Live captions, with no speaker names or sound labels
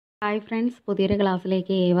Hi friends, പുതിയൊരു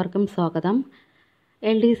ക്ലാസ്സിലേക്ക് ഏവർക്കും സ്വാഗതം.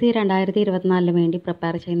 LDC 2024 വേണ്ടി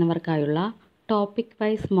പ്രിപ്പയർ ചെയ്യുന്നവർക്കായുള്ള ടോപ്പിക്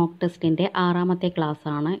വൈസ് മോക്ക് ടെസ്റ്റിൻ്റെ 6ാമത്തെ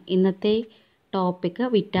ക്ലാസ്സാണ്. ഇന്നത്തെ ടോപ്പിക്ക്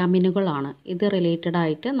വിറ്റാമിനുകളാണ്. ഇത് റിലേറ്റഡ്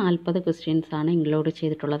ആയിട്ട് 40 ക്വസ്റ്റ്യൻസ് ആണ് ഇൻക്ലൂഡ്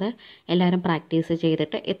ചെയ്തിട്ടുള്ളത്. എല്ലാവരും പ്രാക്ടീസ്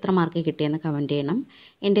ചെയ്തിട്ട് എത്ര മാർക്ക് കിട്ടിയെന്ന് കമൻറ്റ് ചെയ്യണം.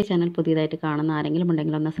 എൻ്റെ ചാനൽ പുതിയതായിട്ട് കാണുന്ന ആരെങ്കിലും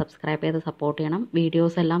ഉണ്ടെങ്കിൽ ഒന്ന് സബ്സ്ക്രൈബ് ചെയ്ത് സപ്പോർട്ട് ചെയ്യണം.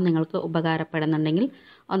 വീഡിയോസ് എല്ലാം നിങ്ങൾക്ക് ഉപകാരപ്പെടുന്നുണ്ടെങ്കിൽ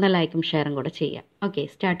ഒന്ന് ലൈക്കും ഷെയറും കൂടെ ചെയ്യാം. ഓക്കെ,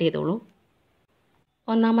 സ്റ്റാർട്ട് ചെയ്തോളൂ.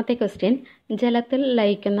 ഒന്നാമത്തെ ക്വസ്റ്റ്യൻ, ജലത്തിൽ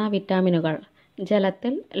ലയിക്കുന്ന വിറ്റാമിനുകൾ.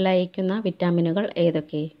 ജലത്തിൽ ലയിക്കുന്ന വിറ്റാമിനുകൾ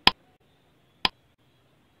ഏതൊക്കെ?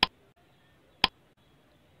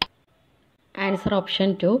 ആൻസർ ഓപ്ഷൻ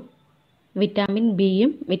 2 വിറ്റാമിൻ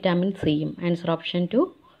ബിയും വിറ്റാമിൻ സിയും. ആൻസർ ഓപ്ഷൻ 2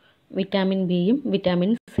 വിറ്റാമിൻ ബിയും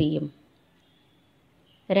വിറ്റാമിൻ സിയും.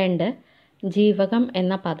 2. ജീവകം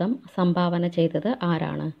എന്ന പദം സംഭാവന ചെയ്തത്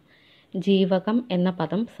ആരാണ്? ജീവകം എന്ന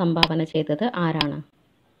പദം സംഭാവന ചെയ്തത് ആരാണ്?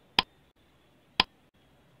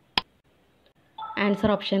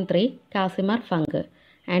 Answer option 3 Casimir funk.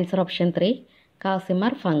 Answer option 3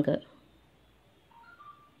 Casimir funk.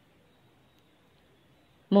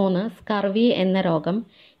 3. Scurvy എന്ന രോഗം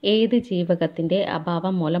ഏത് ജീവകത്തിൻ്റെ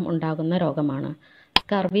അഭാവം മൂലം ഉണ്ടാകുന്ന രോഗമാണ്?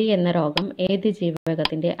 സ്കർവി എന്ന രോഗം ഏത്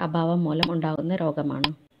ജീവകത്തിൻ്റെ അഭാവം മൂലം ഉണ്ടാകുന്ന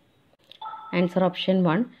രോഗമാണ്? ആൻസർ ഓപ്ഷൻ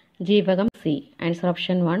 1 ജീവകം സി. ആൻസർ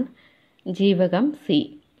ഓപ്ഷൻ 1 ജീവകം സി.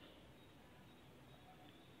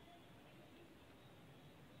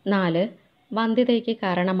 4. വന്ധ്യതയ്ക്ക്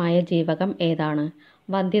കാരണമായ ജീവകം ഏതാണ്?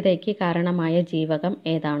 വന്ധ്യതയ്ക്ക് കാരണമായ ജീവകം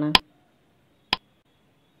ഏതാണ്?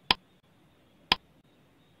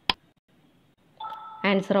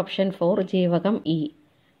 ആൻസർ ഓപ്ഷൻ 4 ജീവകം ഇ.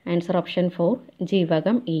 ആൻസർ ഓപ്ഷൻ 4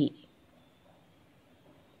 ജീവകം ഇ.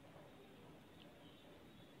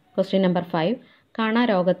 ക്വസ്റ്റ്യൻ നമ്പർ 5,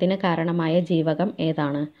 കണരോഗത്തിന് കാരണമായ ജീവകം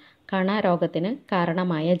ഏതാണ്? കണരോഗത്തിന്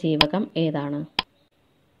കാരണമായ ജീവകം ഏതാണ്?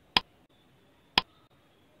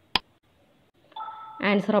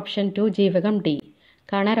 ആൻസർ ഓപ്ഷൻ 2 ജീവകം ഡി.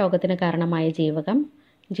 കണരോഗത്തിന് കാരണമായ ജീവകം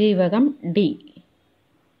ഡി.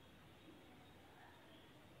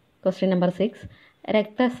 ക്വസ്റ്റ്യൻ നമ്പർ 6,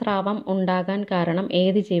 രക്തസ്രാവം ഉണ്ടാകാൻ കാരണം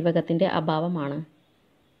ഏത് ജീവകത്തിൻ്റെ അഭാവമാണ്?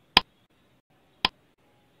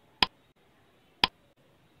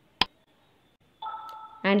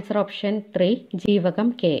 ആൻസർ ഓപ്ഷൻ 3 ജീവകം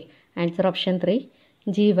കെ. ആൻസർ ഓപ്ഷൻ 3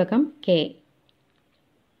 ജീവകം കെ.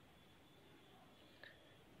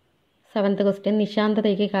 7th ക്വസ്റ്റ്യൻ,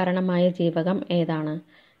 നിശാന്തതയ്ക്ക് കാരണമായ ജീവകം ഏതാണ്?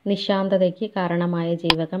 നിശാന്തതയ്ക്ക് കാരണമായ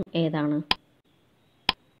ജീവകം ഏതാണ്?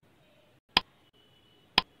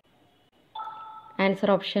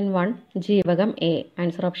 ആൻസർ ഓപ്ഷൻ 1 ജീവകം എ.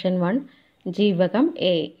 ആൻസർ ഓപ്ഷൻ 1 ജീവകം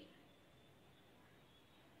എ.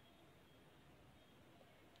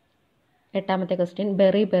 8ാമത്തെ ക്വസ്റ്റ്യൻ,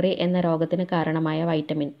 ബെറി എന്ന രോഗത്തിന് കാരണമായ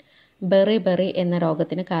വൈറ്റമിൻ. ബെറി എന്ന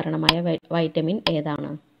രോഗത്തിന് കാരണമായ വൈറ്റമിൻ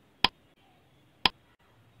ഏതാണ്?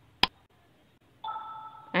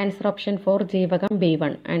 ആൻസർ ഓപ്ഷൻ 4 ജീവകം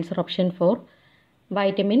B1. Answer option 4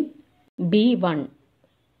 vitamin B1.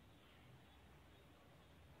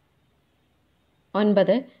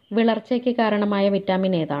 9. വിളർച്ചയ്ക്ക് കാരണമായ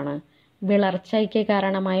വിറ്റാമിൻ ഏതാണ്? വിളർച്ചയ്ക്ക്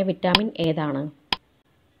കാരണമായ വിറ്റാമിൻ ഏതാണ്?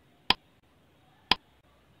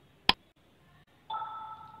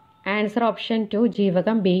 ആൻസർ ഓപ്ഷൻ 2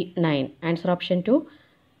 ജീവകം B9. ആൻസർ ഓപ്ഷൻ 2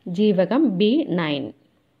 ജീവകം B9.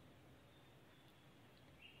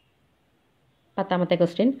 10ാമത്തെ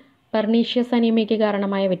ക്വസ്റ്റ്യൻ, പെർനീഷ്യസ് അനീമിയയ്ക്ക്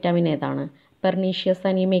കാരണമായ വിറ്റാമിൻ ഏതാണ്? പെർനീഷ്യസ്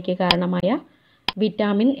അനീമിയയ്ക്ക് കാരണമായ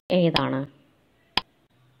വിറ്റാമിൻ ഏതാണ്?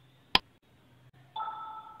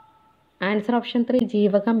 ആൻസർ ഓപ്ഷൻ 3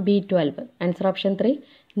 ജീവകം B12. ആൻസർ ഓപ്ഷൻ 3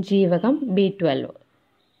 ജീവകം B12.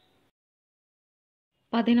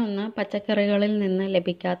 11. പച്ചക്കറികളിൽ നിന്ന്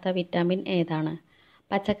ലഭിക്കാത്ത വിറ്റാമിൻ ഏതാണ്?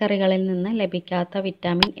 പച്ചക്കറികളിൽ നിന്ന് ലഭിക്കാത്ത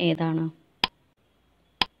വിറ്റാമിൻ ഏതാണ്?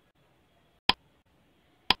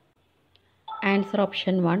 Answer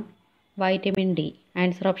option 1 vitamin D.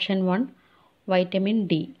 Answer option 1 vitamin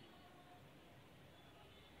D.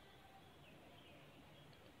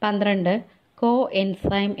 12. കോ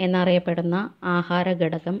എൻസൈം എന്നറിയപ്പെടുന്ന ആഹാര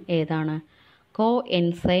ഘടകം ഏതാണ്? കോ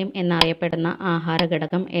എൻസൈം എന്നറിയപ്പെടുന്ന ആഹാര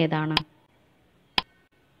ഘടകം ഏതാണ്?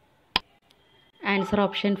 Answer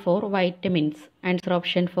option 4 vitamins. Answer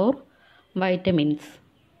option 4 vitamins.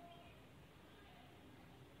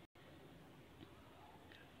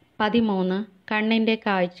 13. കണ്ണിൻ്റെ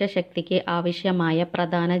കാഴ്ചശക്തിക്ക് ആവശ്യമായ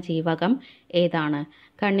പ്രധാന ജീവകം ഏതാണ്?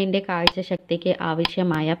 കണ്ണിൻ്റെ കാഴ്ചശക്തിക്ക്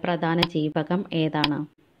ആവശ്യമായ പ്രധാന ജീവകം ഏതാണ്?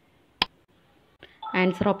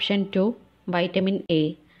 Answer option 2 vitamin A.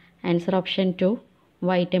 Answer option 2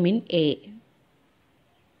 vitamin A.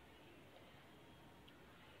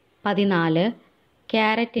 14.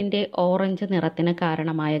 ക്യാരറ്റിൻ്റെ orange നിറത്തിന്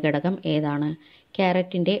കാരണമായ ഘടകം ഏതാണ്?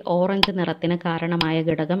 ക്യാരറ്റിൻ്റെ ഓറഞ്ച് നിറത്തിന് കാരണമായ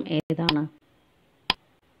ഘടകം ഏതാണ്?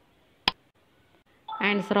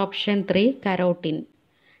 Answer option 3 carotene.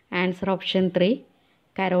 Answer option 3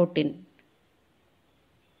 carotene.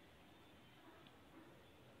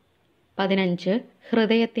 15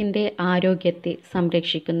 ഹൃദയത്തിൻ്റെ ആരോഗ്യത്തെ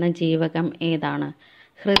സംരക്ഷിക്കുന്ന ജീവകം ഏതാണ്?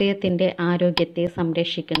 ഹൃദയത്തിൻ്റെ ആരോഗ്യത്തെ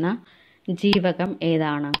സംരക്ഷിക്കുന്ന ജീവകം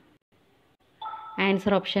ഏതാണ്?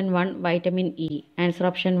 Answer option 1 vitamin E. Answer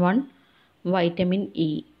option 1 vitamin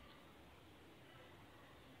E.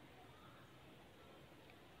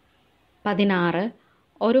 16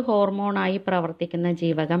 ഒരു ഹോർമോണായി പ്രവർത്തിക്കുന്ന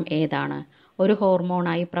ജീവകം ഏതാണ്? ഒരു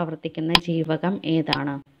ഹോർമോണായി പ്രവർത്തിക്കുന്ന ജീവകം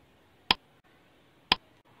ഏതാണ്?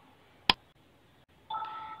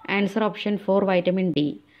 Answer option 4 vitamin D.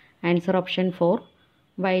 Answer option 4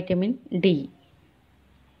 vitamin D.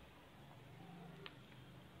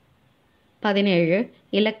 17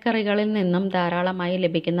 ഇലക്കറികളിൽ നിന്നും ധാരാളമായി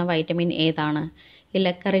ലഭിക്കുന്ന വൈറ്റമിൻ ഏതാണ്?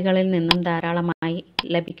 ഇലക്കറികളിൽ നിന്നും ധാരാളമായി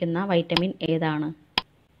ലഭിക്കുന്ന വൈറ്റമിൻ ഏതാണ്?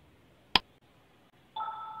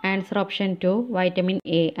 Answer option 2 vitamin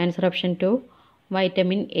A. Answer option 2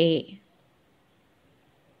 vitamin A.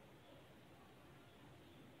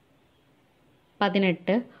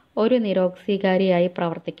 18 ഒരു നിരോക്സീകാരിയായി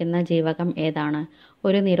പ്രവർത്തിക്കുന്ന ജീവകം ഏതാണ്?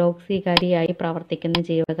 ഒരു നിരോക്സീകാരിയായി പ്രവർത്തിക്കുന്ന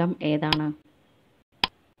ജീവകം ഏതാണ്?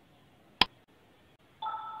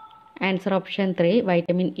 Answer option 3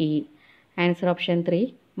 vitamin E. Answer option 3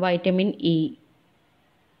 vitamin E.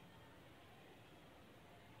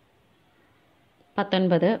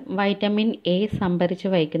 19 vitamin A സംഭരിച്ചു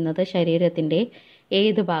വയ്ക്കുന്നത് ശരീരത്തിൻ്റെ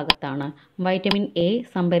ഏതു ഭാഗത്താണ്? വൈറ്റമിൻ എ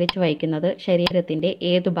സംഭരിച്ചു വയ്ക്കുന്നത് ശരീരത്തിൻ്റെ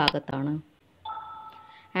ഏതു ഭാഗത്താണ്?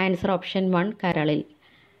 ആൻസർ ഓപ്ഷൻ 1 കരളിൽ.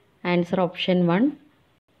 ആൻസർ ഓപ്ഷൻ 1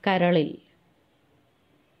 കരളിൽ.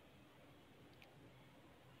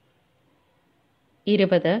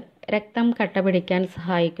 20 രക്തം കട്ടപിടിക്കാൻ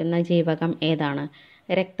സഹായിക്കുന്ന ജീവകം ഏതാണ്?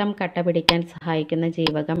 രക്തം കട്ടപിടിക്കാൻ സഹായിക്കുന്ന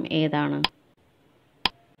ജീവകം ഏതാണ്?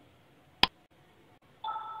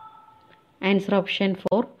 Answer option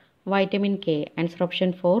 4 vitamin K. Answer option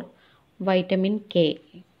 4 vitamin K.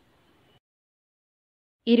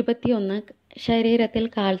 21 ശരീരത്തിൽ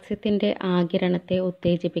കാൽസ്യത്തിൻ്റെ ആഗിരണത്തെ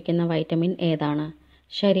ഉത്തേജിപ്പിക്കുന്ന വൈറ്റമിൻ ഏതാണ്?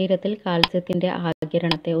 ശരീരത്തിൽ കാൽസ്യത്തിൻ്റെ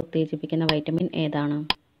ആഗിരണത്തെ ഉത്തേജിപ്പിക്കുന്ന വൈറ്റമിൻ ഏതാണ്?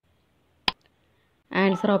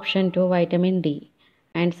 Answer option 2 vitamin D.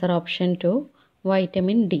 Answer option 2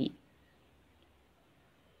 vitamin D.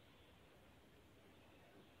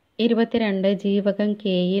 22 ജീവകം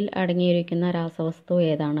കെയിൽ അടങ്ങിയിരിക്കുന്ന രാസവസ്തു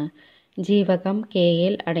ഏതാണ്? ജീവകം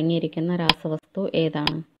കെയിൽ അടങ്ങിയിരിക്കുന്ന രാസവസ്തു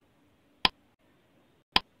ഏതാണ്?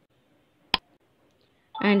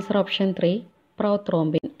 Answer option 3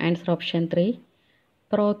 prothrombin. Answer option 3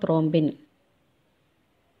 prothrombin.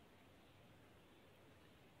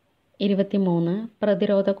 23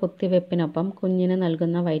 പ്രതിരോധ കുത്തിവയ്പ്പിനൊപ്പം കുഞ്ഞിന്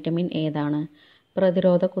നൽകുന്ന വൈറ്റമിൻ ഏതാണ്?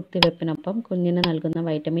 പ്രതിരോധ കുത്തിവയ്പ്പിനൊപ്പം കുഞ്ഞിന് നൽകുന്ന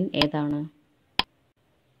വൈറ്റമിൻ ഏതാണ്?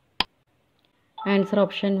 Answer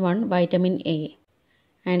option 1 vitamin A.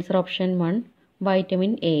 Answer option 1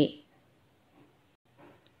 vitamin A.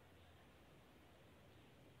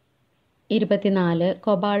 24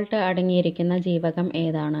 cobalt അടങ്ങിയിരിക്കുന്ന ജീവകം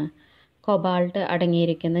ഏതാണ്? കൊബാൾട്ട്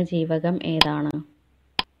അടങ്ങിയിരിക്കുന്ന ജീവകം ഏതാണ്?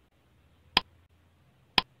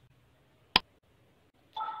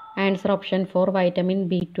 Answer option 4 vitamin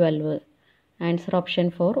B12. Answer option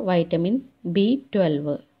 4 vitamin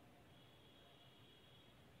B12.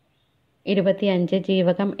 25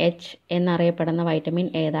 ജീവകം എച്ച് എന്നറിയപ്പെടുന്ന വൈറ്റമിൻ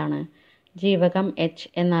ഏതാണ്? ജീവകം എച്ച്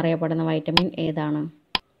എന്നറിയപ്പെടുന്ന വൈറ്റമിൻ ഏതാണ്?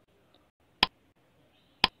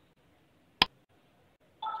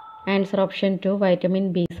 Answer option 2 vitamin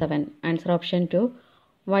B7. Answer option 2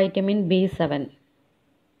 vitamin B7.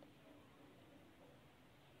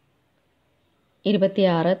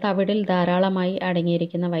 26 തവിടിൽ ധാരാളമായി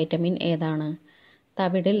അടങ്ങിയിരിക്കുന്ന വൈറ്റമിൻ ഏതാണ്?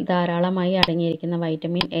 തവിടിൽ ധാരാളമായി അടങ്ങിയിരിക്കുന്ന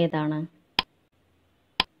വൈറ്റമിൻ ഏതാണ്?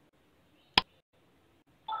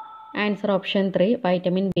 Answer option 3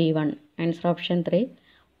 vitamin B1. Answer option 3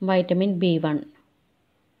 vitamin B1.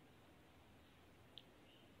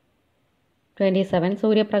 27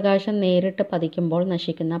 സൂര്യപ്രകാശം നേരിട്ട് പതിക്കുമ്പോൾ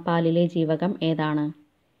നശിക്കുന്ന പാലിലെ ജീവകം ഏതാണ്?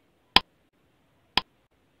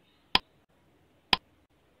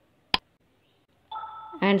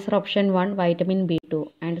 Answer option 1 vitamin B2.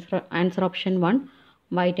 Answer option 1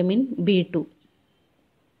 vitamin B2.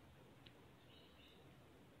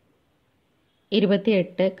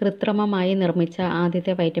 28 കൃത്രിമമായി നിർമ്മിച്ച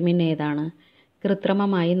ആദ്യത്തെ വൈറ്റമിൻ ഏതാണ്?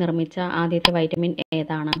 കൃത്രിമമായി നിർമ്മിച്ച ആദ്യത്തെ വൈറ്റമിൻ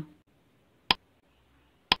ഏതാണ്?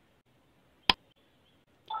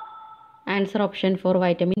 Answer option 4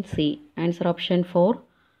 vitamin C. Answer option 4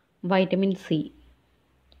 vitamin C.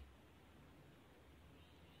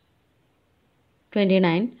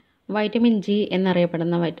 29 vitamin G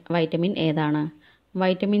എന്നറിയപ്പെടുന്ന വൈറ്റമിൻ ഏതാണ്?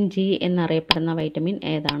 വൈറ്റമിൻ ജി എന്നറിയപ്പെടുന്ന വൈറ്റമിൻ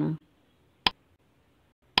ഏതാണ്?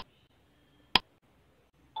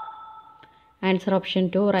 Answer option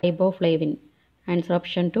 2 riboflavin. Answer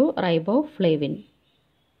option 2 riboflavin.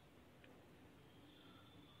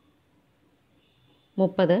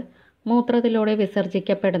 30. മൂത്രത്തിലൂടെ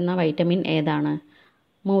വിസർജിക്കപ്പെടുന്ന വൈറ്റമിൻ ഏതാണ്?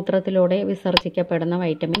 മൂത്രത്തിലൂടെ വിസർജിക്കപ്പെടുന്ന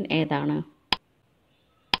വൈറ്റമിൻ ഏതാണ്?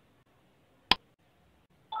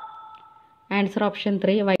 Answer option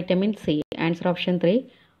 3 vitamin C. Answer option 3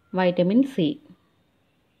 vitamin C.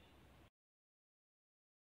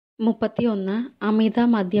 31. അമിത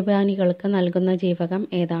മദ്യപാനികൾക്ക് നൽകുന്ന ജീവകം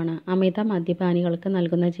ഏതാണ്? അമിത മദ്യപാനികൾക്ക്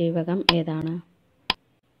നൽകുന്ന ജീവകം ഏതാണ്?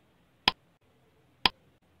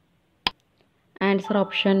 Answer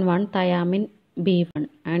option 1 thiamine B1.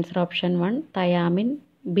 Answer option 1 thiamine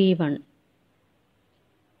B1.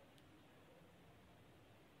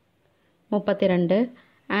 32.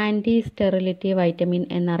 Anti sterility vitamin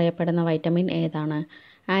എന്നറിയപ്പെടുന്ന വൈറ്റമിൻ ഏതാണ്?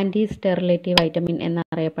 ആൻറ്റി സ്റ്റെറിലിറ്റി വൈറ്റമിൻ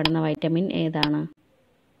എന്നറിയപ്പെടുന്ന വൈറ്റമിൻ ഏതാണ്?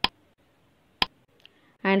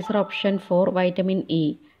 Answer option 4 vitamin E.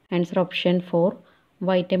 Answer option 4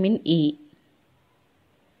 vitamin E.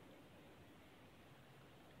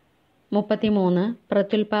 33.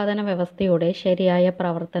 പ്രത്യുൽപാദന വ്യവസ്ഥയുടെ ശരിയായ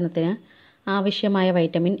പ്രവർത്തനത്തിന് ആവശ്യമായ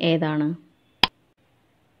വൈറ്റമിൻ ഏതാണ്?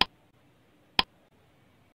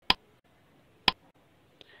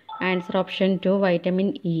 Answer option 2 vitamin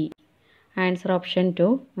E. Answer option 2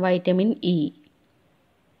 vitamin E.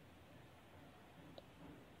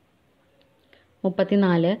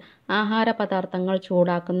 34. ആഹാര പദാർത്ഥങ്ങൾ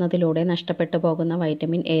ചൂടാക്കുന്നതിലൂടെ നഷ്ടപ്പെട്ടു പോകുന്ന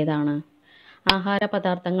വൈറ്റമിൻ ഏതാണ്? ആഹാര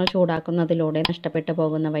പദാർത്ഥങ്ങൾ ചൂടാക്കുന്നതിലൂടെ നഷ്ടപ്പെട്ടു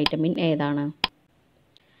പോകുന്ന വൈറ്റമിൻ ഏതാണ്?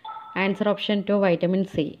 Answer option 2 vitamin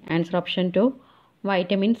C. Answer option 2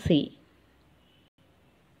 vitamin C.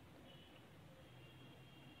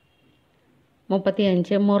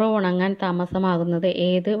 35. മുറിവുണങ്ങാൻ താമസമാകുന്നത്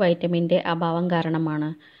ഏത് വൈറ്റമിൻ്റെ അഭാവം കാരണമാണ്?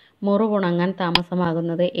 മുറിവുണങ്ങാൻ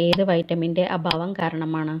താമസമാകുന്നത് ഏത് വൈറ്റമിൻ്റെ അഭാവം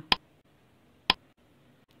കാരണമാണ്?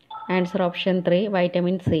 Answer option 3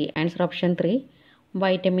 vitamin C. Answer option 3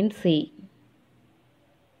 vitamin C.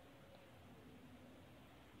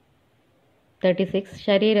 36.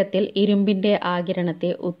 ശരീരത്തിൽ ഇരുമ്പിൻ്റെ ആഗിരണത്തെ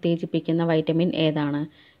ഉത്തേജിപ്പിക്കുന്ന വൈറ്റമിൻ ഏതാണ്?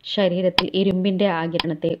 ശരീരത്തിൽ ഇരുമ്പിൻ്റെ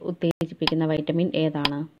ആഗിരണത്തെ ഉത്തേജിപ്പിക്കുന്ന വൈറ്റമിൻ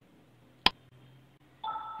ഏതാണ്?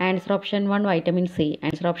 Answer option 1 vitamin C.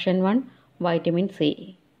 Answer option 1 vitamin C.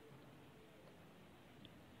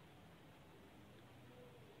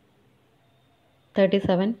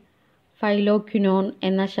 37. ഫൈലോക്വിനോൺ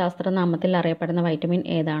എന്ന ശാസ്ത്രനാമത്തിൽ അറിയപ്പെടുന്ന വൈറ്റമിൻ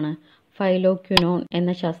ഏതാണ്? ഫൈലോക്വിനോൺ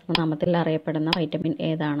എന്ന ശാസ്ത്രനാമത്തിൽ അറിയപ്പെടുന്ന വൈറ്റമിൻ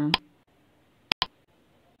ഏതാണ്?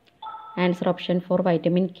 Answer option 4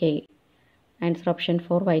 vitamin K. Answer option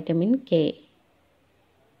 4 vitamin K.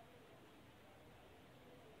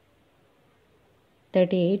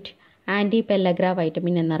 38. Anti pellagra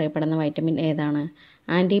vitamin എന്നറിയപ്പെടുന്ന വൈറ്റമിൻ ഏതാണ്?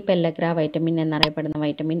 ആൻറ്റി പെല്ലഗ്ര വൈറ്റമിൻ എന്നറിയപ്പെടുന്ന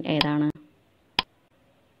വൈറ്റമിൻ ഏതാണ്?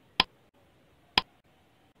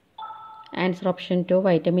 Answer option 2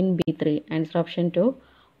 vitamin B3. Answer option 2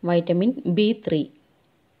 vitamin B3.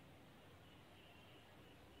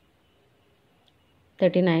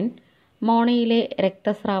 39. മോണയിലെ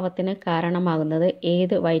രക്തസ്രാവത്തിന് കാരണമാകുന്നത്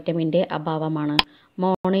ഏത് വൈറ്റമിൻ്റെ അഭാവമാണ്?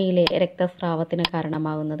 മോണയിലെ രക്തസ്രാവത്തിന്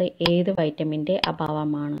കാരണമാകുന്നത് ഏത് വൈറ്റമിൻ്റെ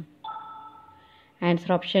അഭാവമാണ്?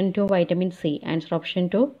 Answer option 2 vitamin C. Answer option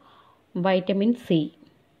 2 vitamin C.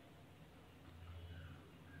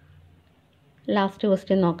 Last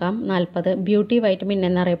question നോക്കാം. 40. Beauty vitamin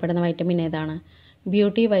എന്നറിയപ്പെടുന്ന വൈറ്റമിൻ ഏതാണ്?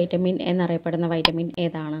 ബ്യൂട്ടി വൈറ്റമിൻ എന്നറിയപ്പെടുന്ന വൈറ്റമിൻ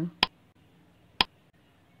ഏതാണ്?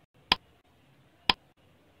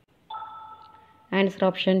 Answer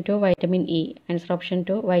option 2 vitamin E. Answer option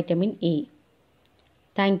 2 vitamin E.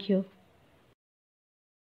 Thank you.